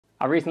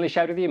I recently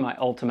shared with you my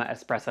ultimate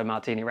espresso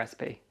martini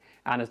recipe,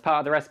 and as part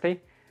of the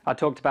recipe I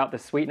talked about the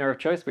sweetener of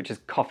choice, which is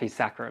Coffee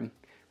Saccharum,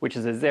 which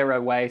is a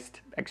zero waste,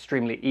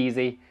 extremely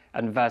easy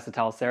and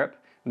versatile syrup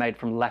made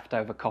from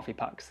leftover coffee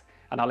pucks,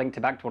 and I'll link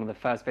it back to one of the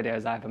first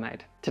videos I ever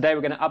made. Today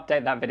we're going to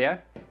update that video,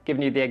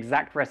 giving you the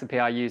exact recipe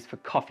I use for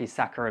Coffee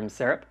Saccharum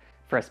syrup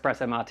for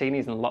espresso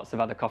martinis and lots of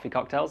other coffee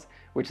cocktails,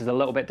 which is a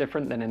little bit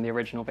different than in the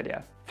original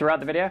video. Throughout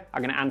the video,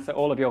 I'm going to answer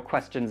all of your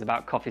questions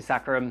about Coffee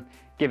Saccharum,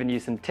 giving you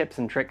some tips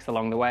and tricks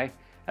along the way,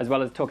 as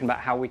well as talking about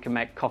how we can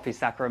make Coffee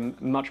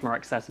Saccharum much more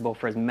accessible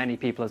for as many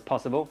people as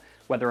possible,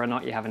 whether or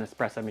not you have an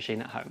espresso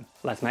machine at home.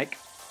 Let's make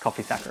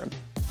Coffee Saccharum.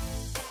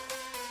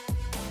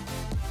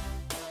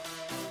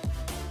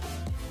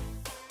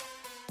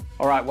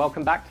 Alright,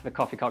 welcome back to the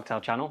Coffee Cocktail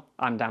channel.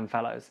 I'm Dan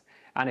Fellows.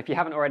 And if you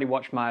haven't already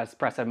watched my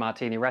espresso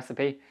martini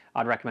recipe,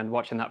 I'd recommend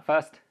watching that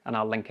first, and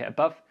I'll link it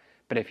above.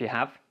 But if you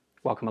have,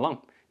 welcome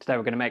along. Today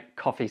we're going to make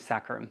Coffee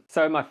Saccharum.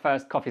 So in my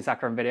first Coffee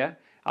Saccharum video,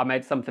 I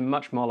made something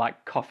much more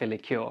like coffee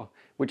liqueur,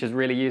 which is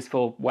really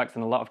useful, works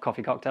in a lot of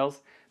coffee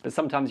cocktails, but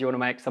sometimes you want to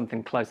make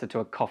something closer to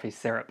a coffee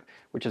syrup,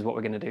 which is what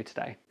we're going to do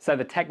today. So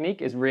the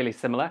technique is really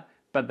similar,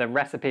 but the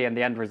recipe and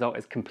the end result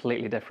is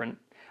completely different.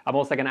 I'm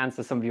also going to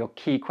answer some of your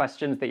key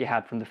questions that you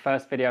had from the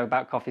first video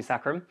about Coffee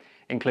Saccharum,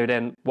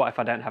 including what if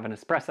I don't have an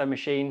espresso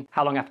machine,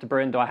 how long after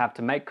brewing do I have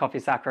to make Coffee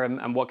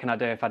Saccharum, and what can I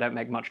do if I don't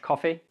make much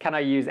coffee? Can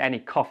I use any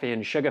coffee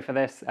and sugar for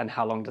this, and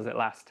how long does it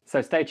last?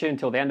 So stay tuned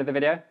till the end of the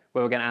video,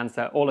 where we're going to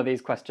answer all of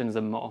these questions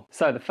and more.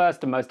 So the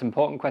first and most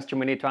important question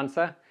we need to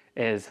answer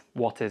is,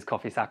 what is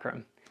Coffee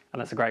Saccharum? And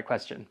that's a great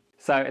question.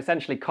 So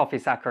essentially Coffee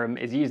Saccharum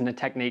is using a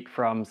technique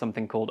from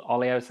something called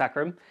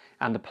oleosaccharum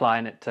and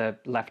applying it to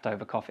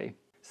leftover coffee.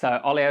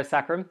 So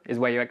oleosaccharum is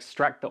where you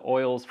extract the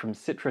oils from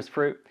citrus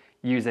fruit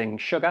using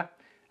sugar,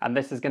 and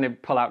this is going to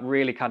pull out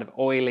really kind of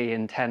oily,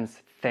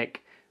 intense,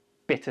 thick,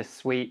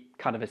 bittersweet,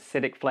 kind of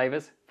acidic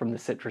flavors from the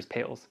citrus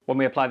peels. When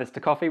we apply this to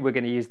coffee, we're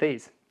going to use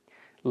these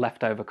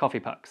leftover coffee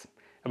pucks,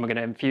 and we're going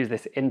to infuse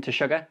this into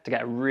sugar to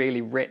get a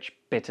really rich,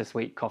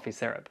 bittersweet coffee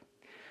syrup.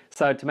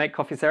 So to make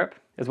coffee syrup,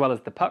 as well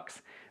as the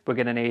pucks, we're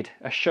going to need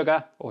a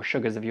sugar or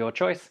sugars of your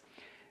choice.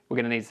 We're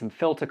going to need some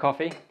filter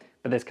coffee,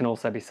 but this can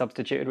also be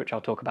substituted, which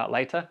I'll talk about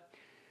later.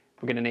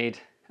 We're going to need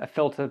a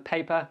filter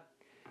paper,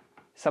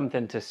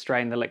 something to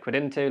strain the liquid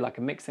into, like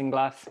a mixing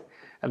glass,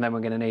 and then we're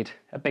going to need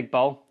a big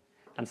bowl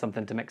and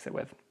something to mix it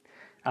with,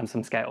 and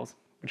some scales,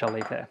 which I'll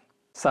leave here.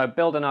 So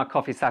building our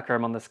Coffee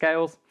Saccharum on the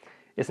scales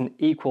is an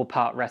equal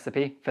part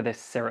recipe for this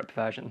syrup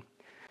version.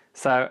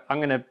 So I'm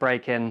going to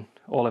break in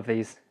all of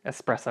these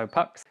espresso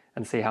pucks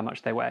and see how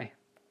much they weigh.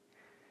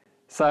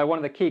 So one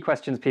of the key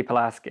questions people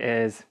ask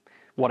is,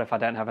 what if I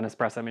don't have an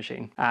espresso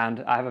machine?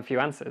 And I have a few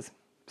answers.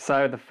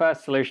 So the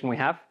first solution we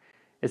have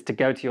is to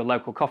go to your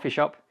local coffee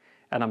shop,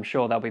 and I'm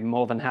sure they'll be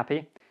more than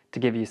happy to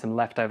give you some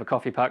leftover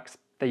coffee pucks.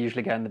 They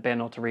usually go in the bin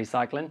or to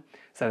recycling,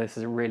 so this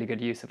is a really good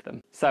use of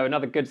them. So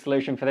another good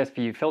solution for this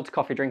for you filter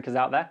coffee drinkers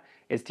out there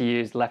is to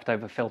use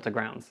leftover filter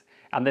grounds.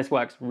 And this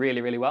works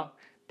really, really well.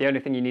 The only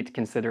thing you need to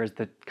consider is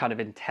the kind of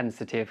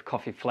intensity of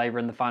coffee flavor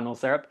in the final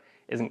syrup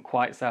isn't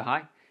quite so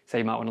high. So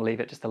you might want to leave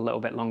it just a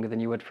little bit longer than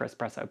you would for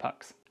espresso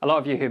pucks. A lot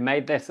of you who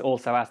made this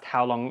also asked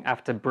how long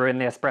after brewing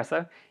the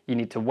espresso you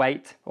need to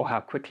wait, or how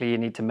quickly you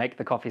need to make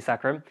the Coffee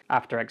Saccharum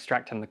after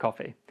extracting the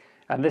coffee.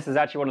 And this is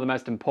actually one of the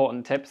most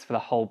important tips for the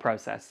whole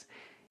process.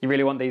 You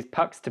really want these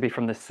pucks to be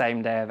from the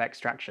same day of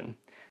extraction.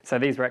 So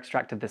these were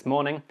extracted this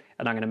morning,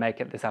 and I'm going to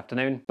make it this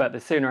afternoon, but the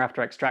sooner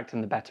after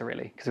extracting the better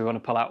really, because we want to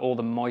pull out all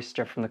the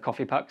moisture from the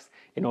coffee pucks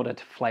in order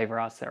to flavor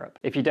our syrup.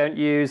 If you don't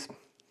use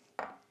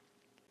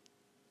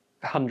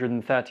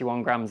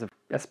 131 grams of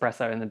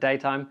espresso in the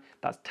daytime,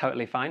 that's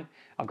totally fine.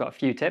 I've got a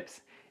few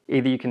tips.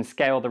 Either you can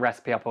scale the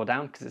recipe up or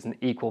down because it's an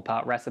equal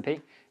part recipe,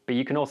 but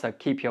you can also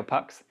keep your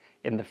pucks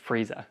in the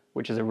freezer,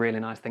 which is a really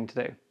nice thing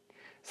to do.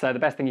 So the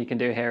best thing you can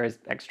do here is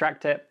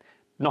extract it,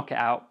 knock it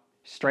out,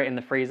 straight in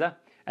the freezer,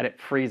 and it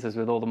freezes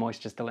with all the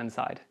moisture still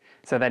inside.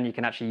 So then you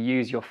can actually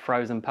use your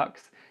frozen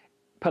pucks,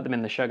 put them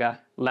in the sugar,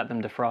 let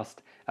them defrost,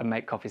 and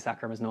make Coffee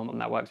Saccharum as normal,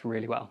 and that works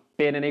really well.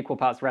 Being an equal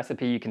parts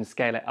recipe, you can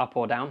scale it up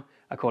or down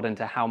according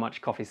to how much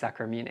Coffee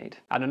Saccharum you need.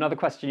 And another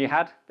question you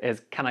had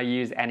is, can I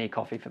use any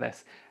coffee for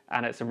this?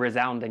 And it's a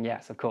resounding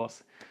yes, of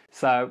course.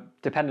 So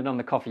depending on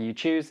the coffee you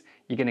choose,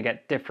 you're going to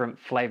get different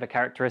flavor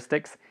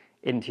characteristics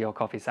into your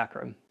Coffee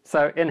Saccharum.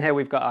 So in here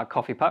we've got our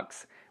coffee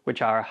pucks,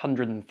 which are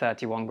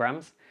 131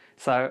 grams.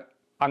 So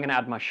I'm going to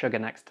add my sugar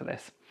next to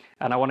this.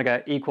 And I want to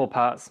go equal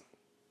parts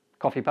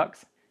coffee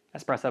pucks,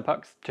 espresso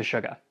pucks to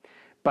sugar.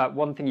 But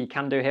one thing you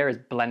can do here is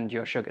blend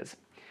your sugars.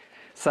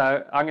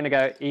 So I'm going to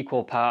go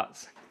equal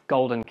parts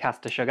golden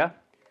castor sugar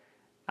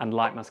and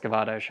light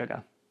muscovado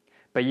sugar.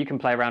 But you can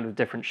play around with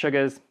different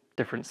sugars,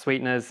 different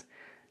sweeteners,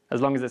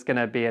 as long as it's going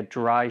to be a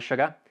dry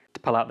sugar to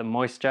pull out the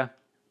moisture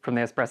from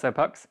the espresso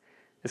pucks,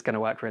 it's going to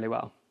work really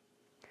well.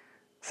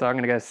 So I'm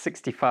going to go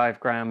 65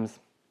 grams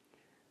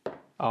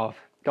of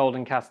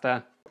golden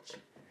castor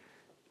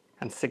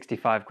and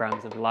 65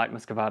 grams of light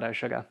muscovado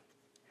sugar.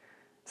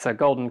 So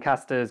golden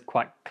castor is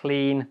quite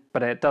clean,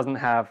 but it doesn't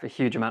have a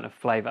huge amount of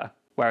flavor.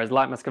 whereas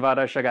light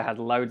muscovado sugar has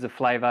loads of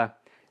flavour.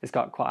 It's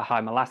got quite a high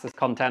molasses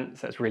content,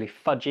 so it's really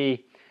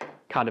fudgy,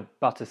 kind of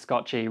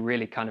butterscotchy,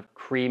 really kind of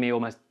creamy,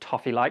 almost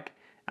toffee-like,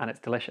 and it's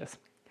delicious.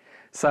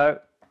 So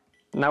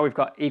now we've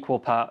got equal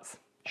parts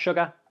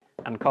sugar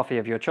and coffee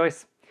of your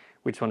choice.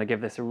 We just want to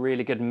give this a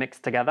really good mix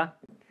together.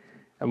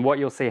 And what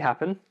you'll see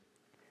happen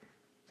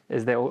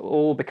is they will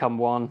all become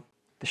one.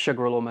 The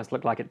sugar will almost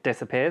look like it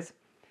disappears.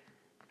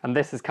 And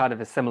this is kind of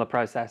a similar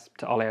process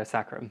to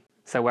wcigs.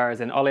 So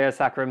whereas in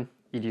wcigs,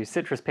 you'd use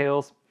citrus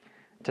peels,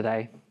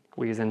 today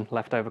we're using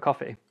leftover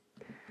coffee.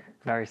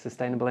 Very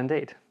sustainable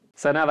indeed.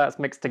 So now that's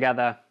mixed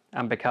together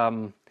and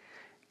become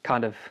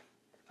kind of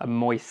a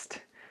moist,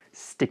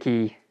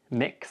 sticky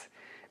mix,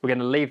 we're going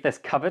to leave this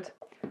covered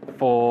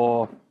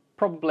for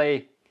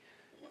probably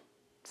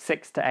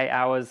 6 to 8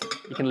 hours.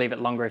 You can leave it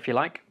longer if you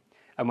like.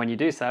 And when you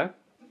do so,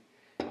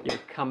 you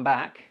come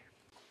back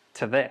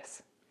to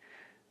this.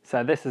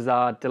 So this is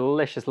our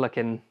delicious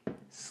looking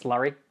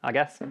slurry, I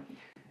guess.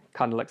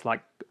 Kind of looks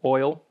like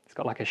oil. It's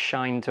got like a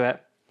shine to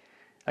it.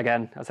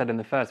 Again, I said in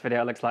the first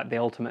video, it looks like the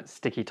ultimate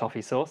sticky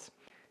toffee sauce,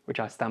 which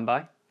I stand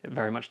by. It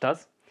very much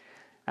does.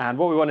 And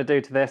what we want to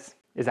do to this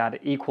is add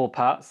equal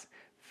parts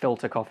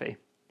filter coffee.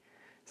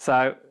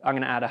 So I'm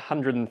going to add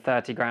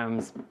 130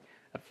 grams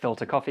of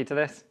filter coffee to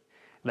this,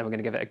 and then we're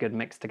going to give it a good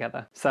mix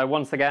together. So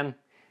once again,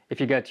 if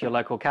you go to your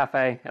local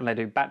cafe and they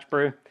do batch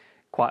brew,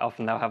 quite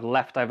often they'll have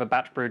leftover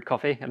batch brewed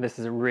coffee, and this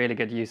is a really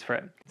good use for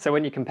it. So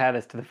when you compare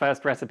this to the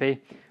first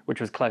recipe,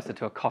 which was closer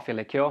to a coffee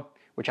liqueur,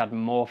 which had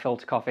more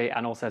filter coffee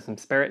and also some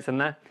spirits in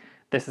there,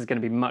 this is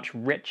going to be much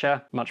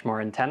richer, much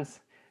more intense,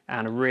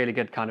 and a really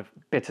good kind of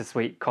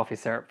bittersweet coffee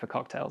syrup for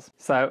cocktails.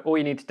 So all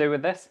you need to do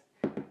with this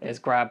is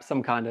grab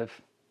some kind of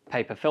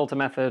paper filter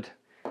method,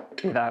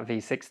 be that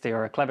V60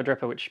 or a clever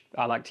dripper, which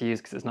I like to use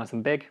because it's nice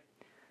and big.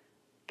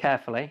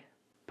 Carefully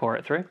pour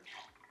it through.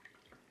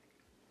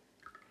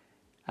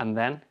 And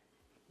then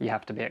you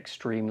have to be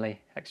extremely,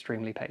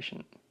 extremely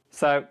patient.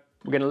 So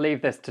we're going to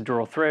leave this to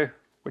draw through,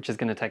 which is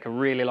going to take a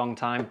really long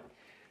time,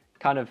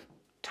 kind of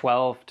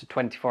 12 to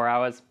 24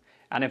 hours.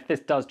 And if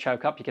this does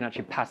choke up, you can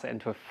actually pass it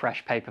into a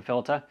fresh paper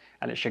filter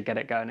and it should get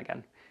it going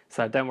again.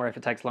 So don't worry if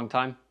it takes a long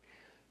time.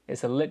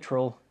 It's a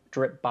literal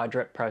drip by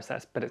drip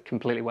process, but it's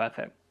completely worth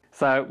it.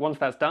 So once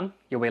that's done,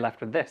 you'll be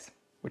left with this,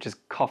 which is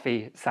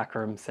Coffee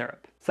Saccharum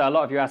syrup. So a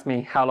lot of you asked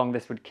me how long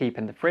this would keep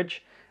in the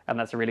fridge, and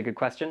that's a really good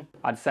question.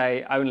 I'd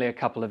say only a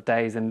couple of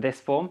days in this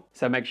form,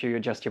 so make sure you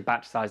adjust your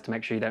batch size to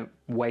make sure you don't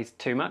waste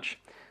too much.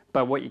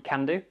 But what you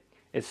can do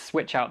is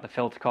switch out the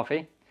filter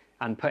coffee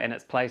and put in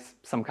its place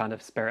some kind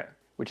of spirit,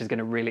 which is going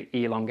to really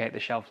elongate the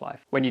shelf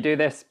life. When you do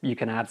this, you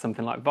can add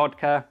something like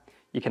vodka,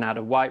 you can add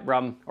a white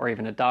rum or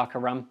even a darker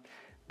rum.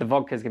 The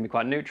vodka is going to be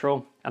quite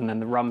neutral, and then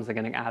the rums are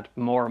going to add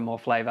more and more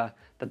flavour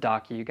the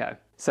darker you go.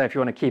 So if you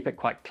want to keep it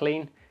quite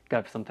clean,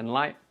 go for something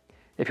light.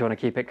 If you want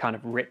to keep it kind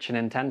of rich and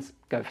intense,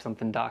 go for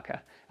something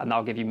darker, and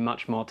that'll give you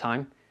much more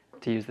time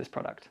to use this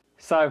product.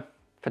 So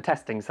for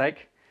testing's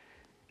sake,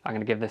 I'm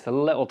going to give this a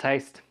little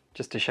taste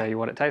just to show you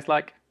what it tastes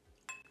like.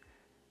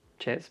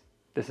 Cheers.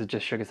 This is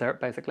just sugar syrup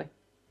basically.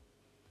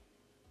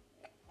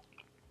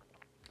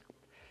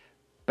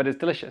 But it's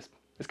delicious.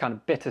 It's kind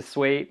of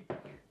bittersweet,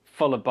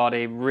 full of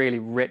body, really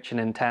rich and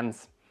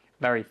intense,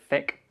 very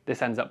thick.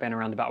 This ends up being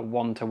around about a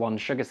 1-to-1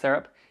 sugar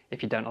syrup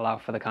if you don't allow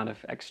for the kind of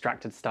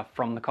extracted stuff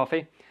from the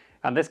coffee.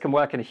 And this can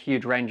work in a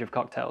huge range of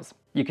cocktails.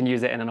 You can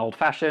use it in an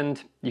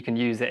old-fashioned, you can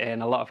use it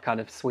in a lot of kind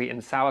of sweet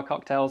and sour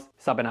cocktails,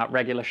 subbing out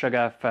regular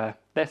sugar for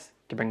this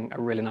to bring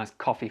a really nice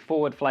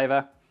coffee-forward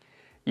flavour.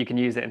 You can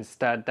use it in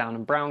stirred down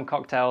and brown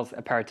cocktails,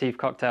 aperitif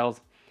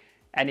cocktails.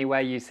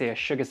 Anywhere you see a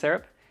sugar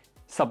syrup,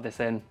 sub this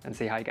in and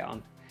see how you get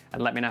on.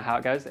 And let me know how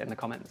it goes in the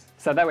comments.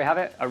 So there we have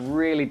it, a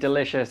really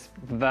delicious,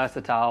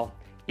 versatile,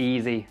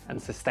 easy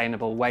and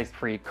sustainable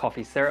waste-free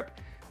coffee syrup,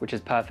 which is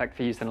perfect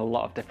for use in a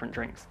lot of different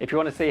drinks. If you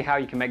want to see how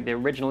you can make the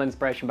original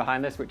inspiration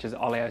behind this, which is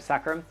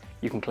wcigs,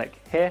 you can click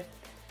here.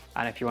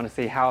 And if you want to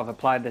see how I've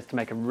applied this to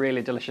make a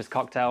really delicious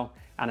cocktail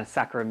and a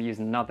saccharum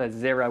using another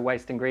zero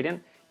waste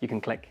ingredient, you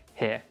can click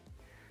here.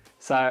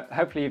 So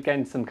hopefully you've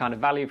gained some kind of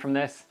value from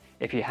this.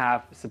 If you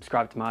have,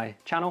 subscribe to my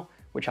channel,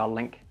 which I'll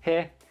link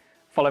here.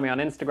 Follow me on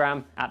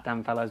Instagram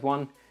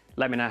 @DanFellows1.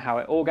 Let me know how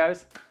it all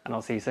goes, and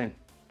I'll see you soon.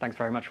 Thanks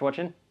very much for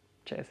watching.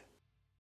 Cheers.